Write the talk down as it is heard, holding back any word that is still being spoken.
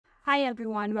Hi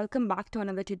everyone, welcome back to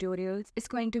another tutorial. It's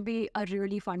going to be a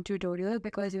really fun tutorial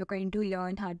because you're going to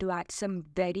learn how to add some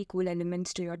very cool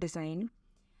elements to your design.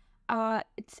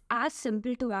 It's as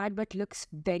simple to add but looks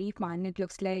very fun. It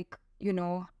looks like,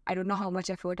 I don't know how much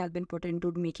effort has been put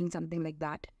into making something like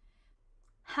that.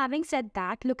 Having said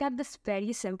that, look at this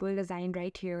very simple design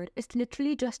right here. It's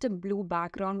literally just a blue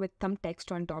background with some text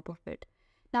on top of it.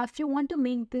 Now, if you want to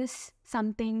make this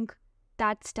something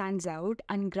that stands out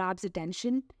and grabs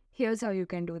attention, here's how you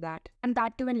can do that. And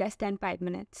that too in less than 5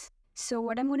 minutes. So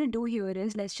what I'm going to do here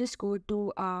is let's just go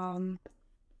to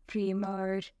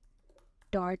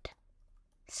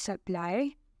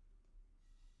framer.supply.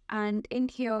 And in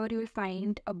here, you'll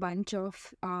find a bunch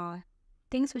of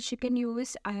things which you can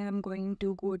use. I am going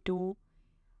to go to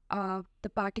the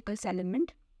particles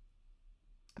element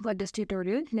for this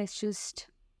tutorial. Let's just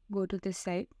go to this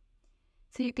side.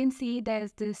 So you can see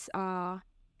there's this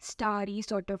starry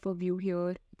sort of a view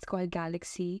here. It's called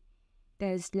galaxy.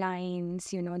 There's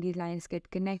lines, these lines get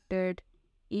connected,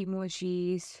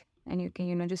 emojis, and you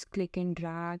can, just click and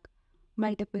drag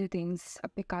multiple things, a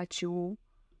Pikachu,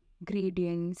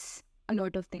 gradients, a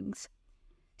lot of things.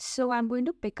 So I'm going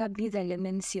to pick up these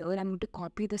elements here. I'm going to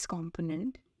copy this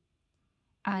component.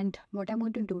 And what I'm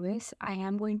going to do is I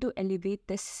am going to elevate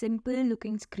this simple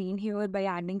looking screen here by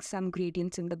adding some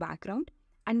gradients in the background.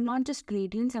 And not just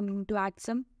gradients, I'm going to add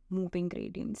some moving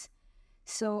gradients.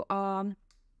 So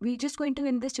we're just going to,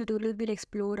 in this tutorial, we'll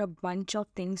explore a bunch of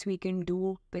things we can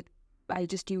do by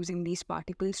just using these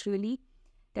particles really.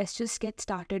 Let's just get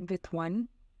started with one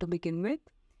to begin with.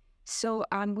 So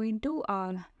I'm going to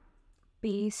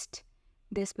paste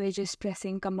this by just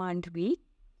pressing Command V.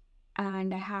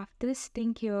 And I have this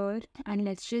thing here, and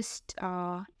let's just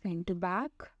send to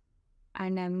back.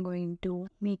 And I'm going to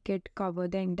make it cover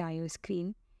the entire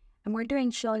screen. I'm going to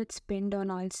ensure it's pinned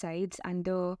on all sides and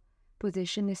the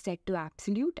position is set to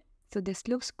absolute. So this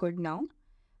looks good now.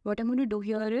 What I'm going to do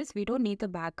here is we don't need the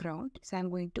background. So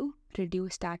I'm going to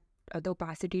reduce that the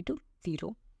opacity to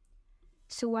 0.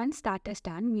 So once that is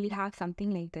done, we'll have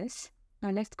something like this. Now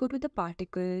let's go to the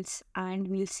particles and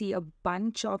we'll see a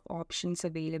bunch of options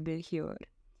available here.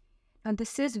 Now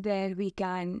this is where we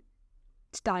can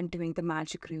start doing the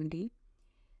magic really.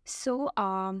 So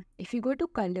if you go to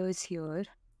colors here,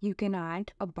 you can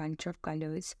add a bunch of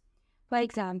colors. For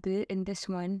example, in this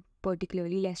one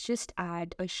particularly, let's just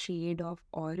add a shade of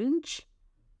orange.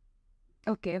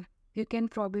 Okay, you can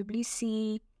probably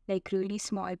see like really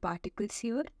small particles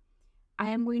here. I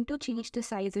am going to change the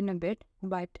size in a bit,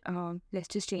 but let's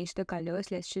just change the colors.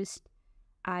 Let's just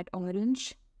add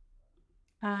orange.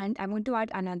 And I'm going to add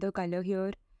another color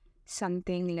here,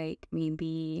 something like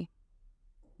maybe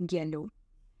yellow.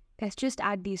 Let's just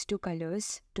add these two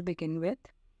colors to begin with.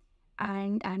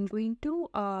 And I'm going to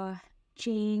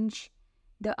change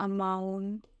the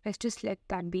amount. Let's just let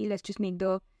that be. Let's just make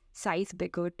the size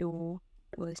bigger to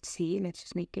first see. Let's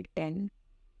just make it 10.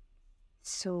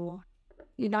 So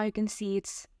now you can see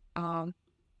it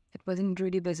wasn't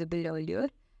really visible earlier.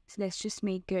 So let's just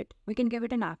make it, we can give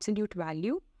it an absolute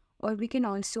value, or we can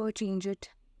also change it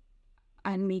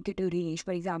and make it a range.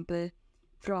 For example,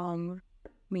 from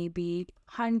maybe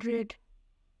 100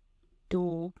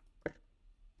 to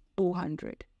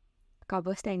 200.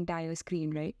 Covers the entire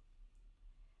screen, right?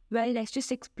 Well, let's just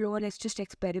explore, let's just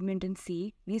experiment and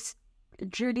see. This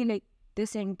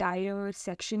entire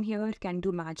section here can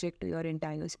do magic to your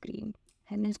entire screen.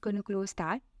 And it's going to close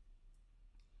that.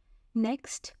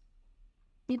 Next,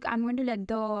 I'm going to let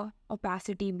the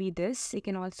opacity be this. You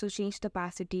can also change the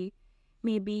opacity.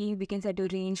 Maybe we can set a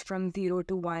range from 0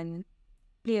 to 1.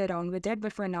 Play around with it,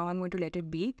 but for now I'm going to let it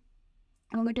be.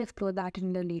 I'm going to explore that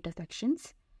in the later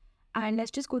sections. And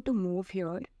let's just go to move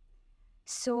here.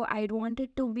 So I want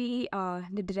it to be,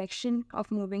 the direction of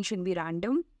moving should be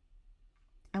random.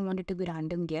 I want it to be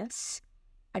random, yes.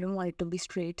 I don't want it to be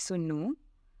straight, so no.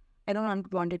 I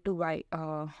don't want it to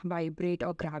vibrate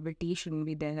or gravity shouldn't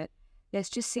be there. Let's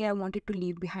just say I want it to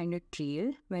leave behind a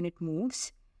trail when it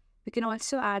moves. We can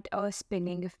also add a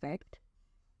spinning effect.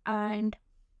 And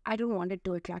I don't want it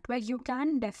to attract. Well, you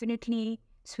can definitely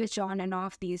switch on and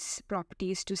off these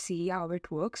properties to see how it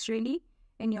works really.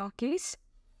 In your case,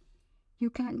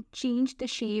 you can change the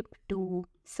shape to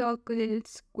circle,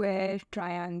 square,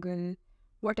 triangle,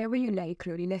 whatever you like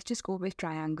really. Let's just go with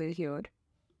triangle here.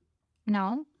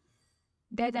 Now,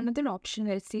 there's another option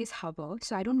where it says hover.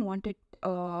 So I don't want it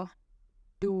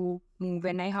to move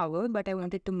when I hover, but I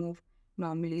want it to move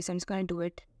normally. So I'm just going to do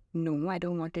it. No, I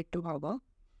don't want it to hover.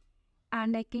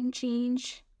 And I can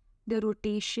change the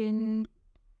rotation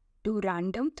to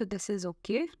random. So this is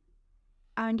okay.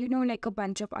 And like a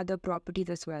bunch of other properties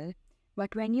as well.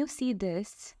 But when you see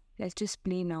this, let's just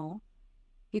play now.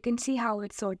 You can see how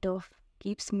it sort of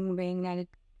keeps moving and it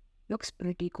looks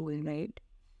pretty cool, right?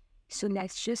 So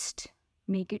let's just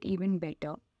make it even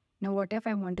better. Now, what if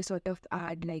I want to sort of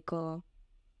add like a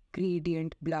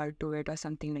gradient blur to it or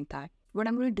something like that? What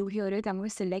I'm going to do here is I'm going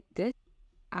to select this,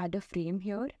 add a frame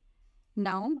here.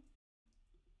 Now,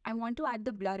 I want to add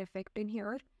the blur effect in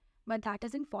here, but that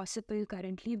isn't possible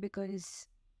currently because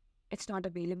it's not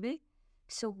available.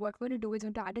 So what we're going to do is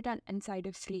I'm going to add it inside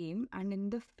a frame, and in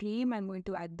the frame, I'm going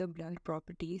to add the blur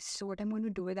properties. So what I'm going to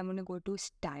do is I'm going to go to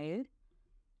Style,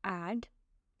 Add,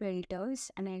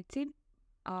 Filters, and I'll say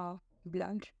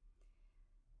blur.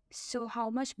 So how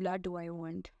much blur do I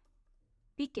want?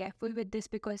 Be careful with this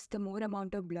because the more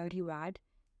amount of blur you add,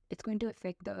 it's going to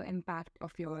affect the impact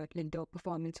of your, like, the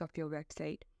performance of your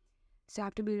website. So you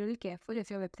have to be really careful. If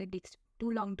your website takes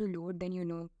too long to load, then you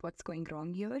know what's going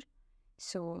wrong here.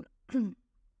 So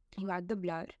you add the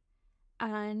blur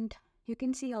and you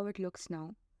can see how it looks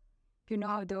now. You know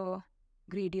how the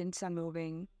gradients are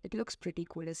moving. It looks pretty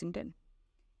cool, isn't it?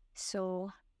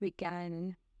 So we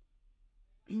can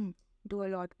do a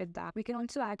lot with that. We can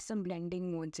also add some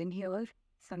blending modes in here.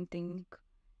 Something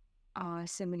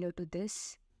similar to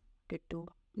this. To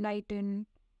lighten,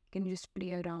 you can just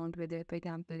play around with it. For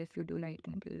example, if you do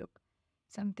lighten, it will look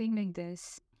something like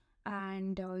this.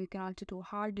 And you can also do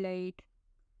hard light.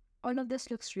 All of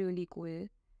this looks really cool.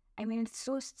 I mean, it's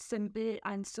so simple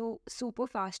and so super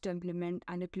fast to implement,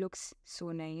 and it looks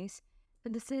so nice. So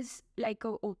this is like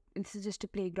this is just a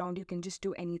playground. You can just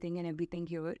do anything and everything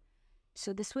here.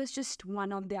 So this was just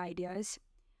one of the ideas.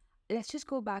 Let's just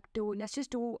go back to, let's just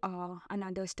do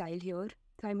another style here.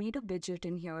 So I made a widget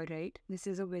in here, right? This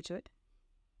is a widget.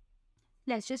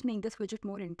 Let's just make this widget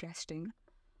more interesting.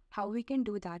 How we can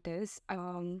do that is,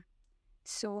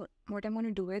 so what I'm going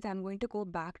to do is I'm going to go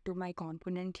back to my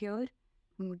component here.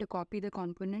 I'm going to copy the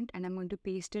component and I'm going to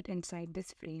paste it inside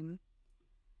this frame.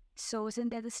 So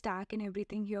since there's a stack and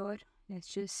everything here,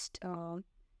 let's just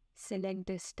select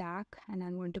this stack and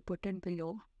I'm going to put it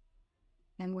below.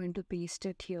 I'm going to paste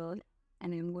it here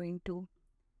and I'm going to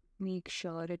make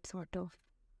sure it sort of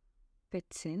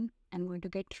fits in. I'm going to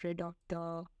get rid of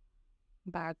the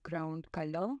background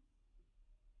color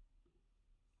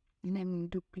and I'm going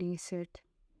to place it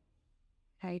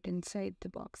right inside the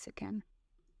box again.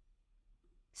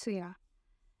 So yeah,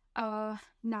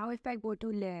 now if I go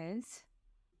to layers,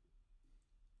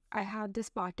 I have this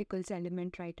particles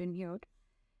element right in here.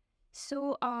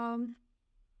 So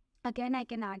again, I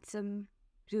can add some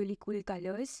really cool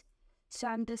colors.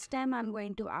 So this time I'm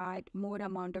going to add more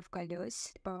amount of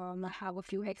colors. I have a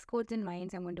few hex codes in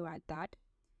mind, so I'm going to add that.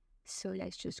 So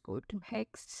let's just go to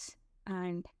hex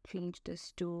and change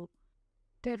this to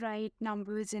the right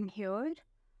numbers in here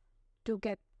to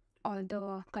get all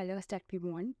the colors that we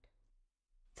want.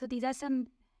 So these are some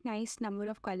nice number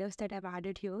of colors that I've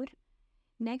added here.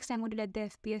 Next, I'm going to let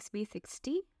the FPS be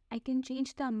 60. I can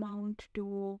change the amount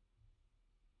to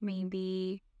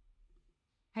maybe,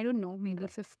 I don't know, maybe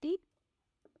 50.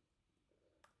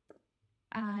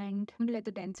 And I'm going to let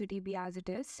the density be as it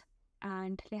is.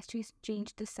 And let's just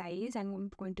change the size. I'm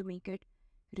going to make it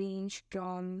range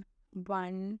from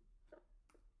 1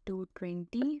 to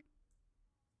 20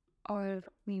 or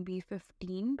maybe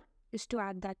 15, just to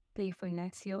add that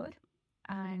playfulness here.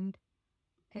 And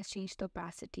let's change the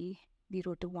opacity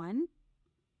 0 to 1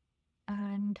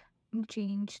 and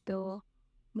change the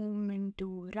movement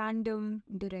to random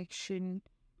direction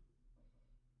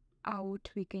out.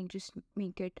 We can just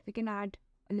make it, we can add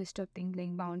a list of things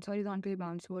like bounce horizontal,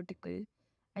 bounce vertical.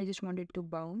 I just want it to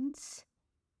bounce.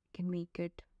 Can make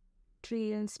it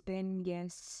trail, spin,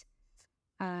 yes.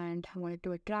 And I want it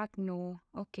to attract, no.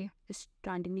 Okay, just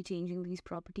randomly changing these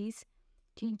properties.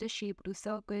 Change the shape to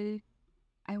circle.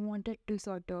 I want it to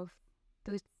sort of,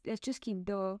 let's just keep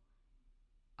the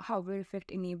hover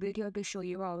effect enabled here to show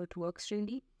you how it works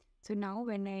really. So now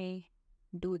when I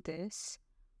do this,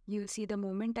 you'll see the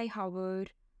moment I hover,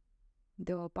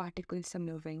 the particles are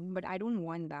moving, but I don't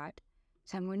want that.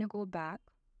 So I'm going to go back.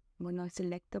 I'm going to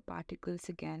select the particles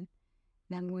again.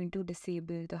 And I'm going to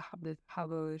disable the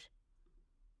hover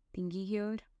thingy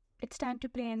here. It's time to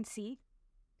play and see.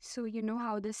 So you know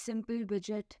how this simple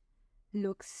widget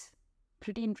looks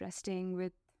pretty interesting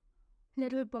with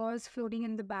little balls floating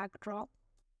in the backdrop.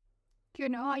 You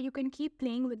know how you can keep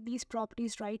playing with these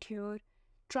properties right here,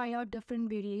 try out different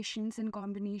variations and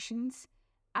combinations.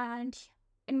 And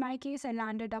in my case, I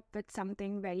landed up with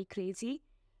something very crazy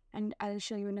and I'll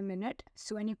show you in a minute.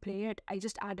 So when you play it, I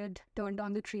just turned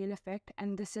on the trail effect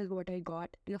and this is what I got.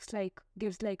 It looks like,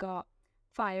 gives like a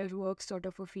fireworks sort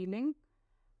of a feeling.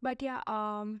 But yeah,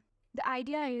 The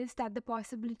idea is that the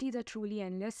possibilities are truly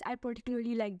endless. I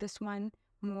particularly like this one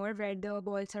more, where the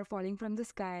balls are falling from the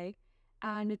sky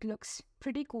and it looks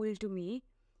pretty cool to me.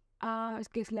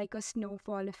 It gives like a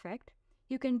snowfall effect.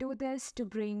 You can do this to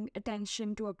bring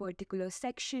attention to a particular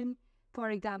section. For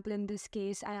example, in this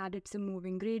case, I added some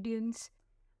moving gradients.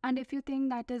 And if you think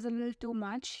that is a little too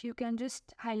much, you can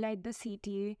just highlight the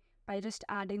CTA by just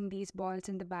adding these balls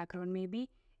in the background maybe.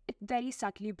 It very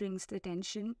subtly brings the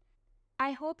attention.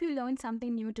 I hope you learned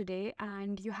something new today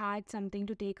and you had something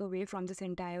to take away from this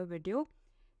entire video.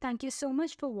 Thank you so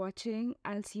much for watching.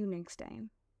 I'll see you next time.